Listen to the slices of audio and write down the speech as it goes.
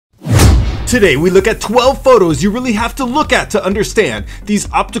Today we look at 12 photos you really have to look at to understand these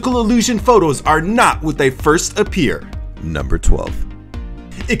optical illusion photos are not what they first appear. Number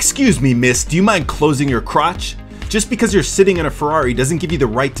 12. Excuse me, miss, do you mind closing your crotch? Just because you're sitting in a Ferrari doesn't give you the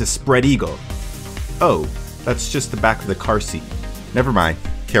right to spread eagle. Oh, that's just the back of the car seat. Never mind,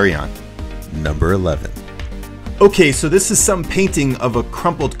 carry on. Number 11. Okay, so this is some painting of a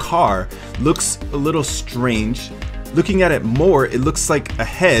crumpled car. Looks a little strange. Looking at it more, it looks like a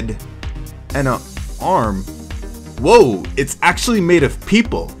head and an arm. Whoa, it's actually made of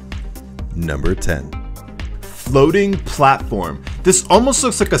people. Number 10. Floating platform. This almost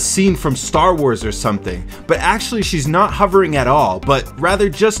looks like a scene from Star Wars or something, but actually she's not hovering at all, but rather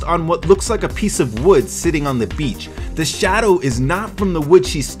just on what looks like a piece of wood sitting on the beach. The shadow is not from the wood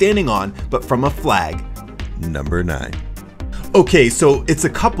she's standing on, but from a flag. Number 9. Okay, so it's a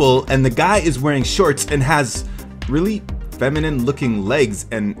couple and the guy is wearing shorts and has really feminine looking legs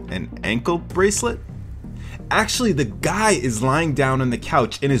and an ankle bracelet. Actually, the guy is lying down on the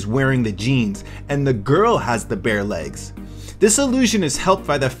couch and is wearing the jeans, and the girl has the bare legs. This illusion is helped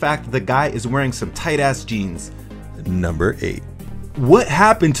by the fact that the guy is wearing some tight ass jeans. Number 8. What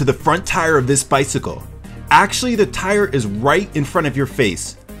happened to the front tire of this bicycle? Actually, the tire is right in front of your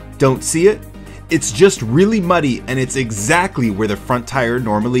face. Don't see it? It's just really muddy and it's exactly where the front tire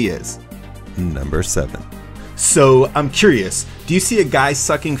normally is. Number 7. So, I'm curious, do you see a guy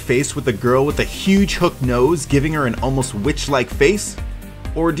sucking face with a girl with a huge hook nose giving her an almost witch-like face?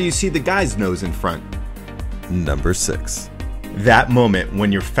 Or do you see the guy's nose in front? Number 6. That moment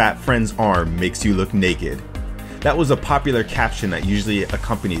when your fat friend's arm makes you look naked. That was a popular caption that usually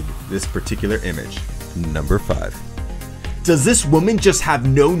accompanied this particular image. Number 5. Does this woman just have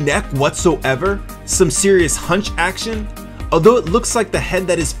no neck whatsoever? Some serious hunch action? Although it looks like the head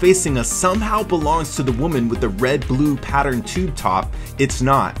that is facing us somehow belongs to the woman with the red-blue patterned tube top, it's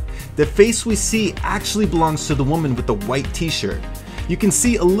not. The face we see actually belongs to the woman with the white t-shirt. You can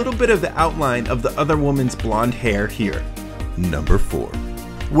see a little bit of the outline of the other woman's blonde hair here. Number 4.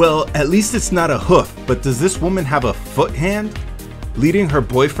 Well, at least it's not a hoof, but does this woman have a foot hand? Leading her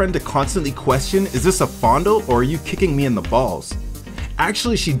boyfriend to constantly question, is this a fondle or are you kicking me in the balls?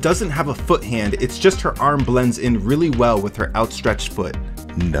 Actually, she doesn't have a foot hand, it's just her arm blends in really well with her outstretched foot.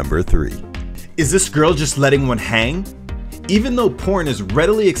 Number 3. Is this girl just letting one hang? Even though porn is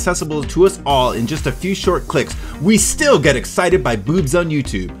readily accessible to us all in just a few short clicks, we still get excited by boobs on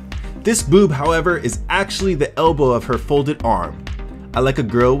YouTube. This boob, however, is actually the elbow of her folded arm. I like a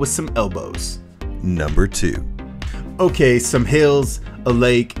girl with some elbows. Number 2. Okay, some hills, a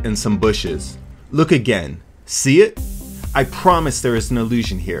lake, and some bushes. Look again. See it? I promise there is an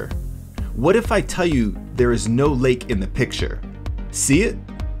illusion here. What if I tell you there is no lake in the picture? See it?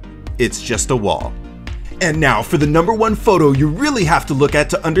 It's just a wall. And now for the number 1 photo you really have to look at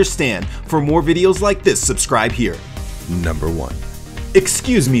to understand. For more videos like this, subscribe here. Number 1.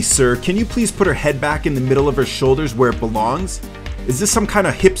 Excuse me, sir, can you please put her head back in the middle of her shoulders where it belongs? Is this some kind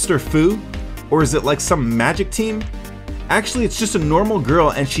of hipster foo? Or is it like some magic team? Actually, it's just a normal girl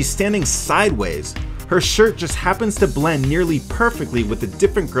and she's standing sideways. Her shirt just happens to blend nearly perfectly with a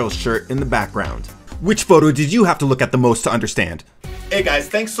different girl's shirt in the background. Which photo did you have to look at the most to understand? Hey guys,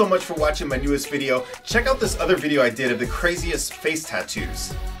 thanks so much for watching my newest video. Check out this other video I did of the craziest face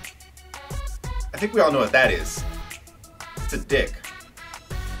tattoos. I think we all know what that is. It's a dick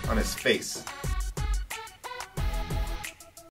on his face.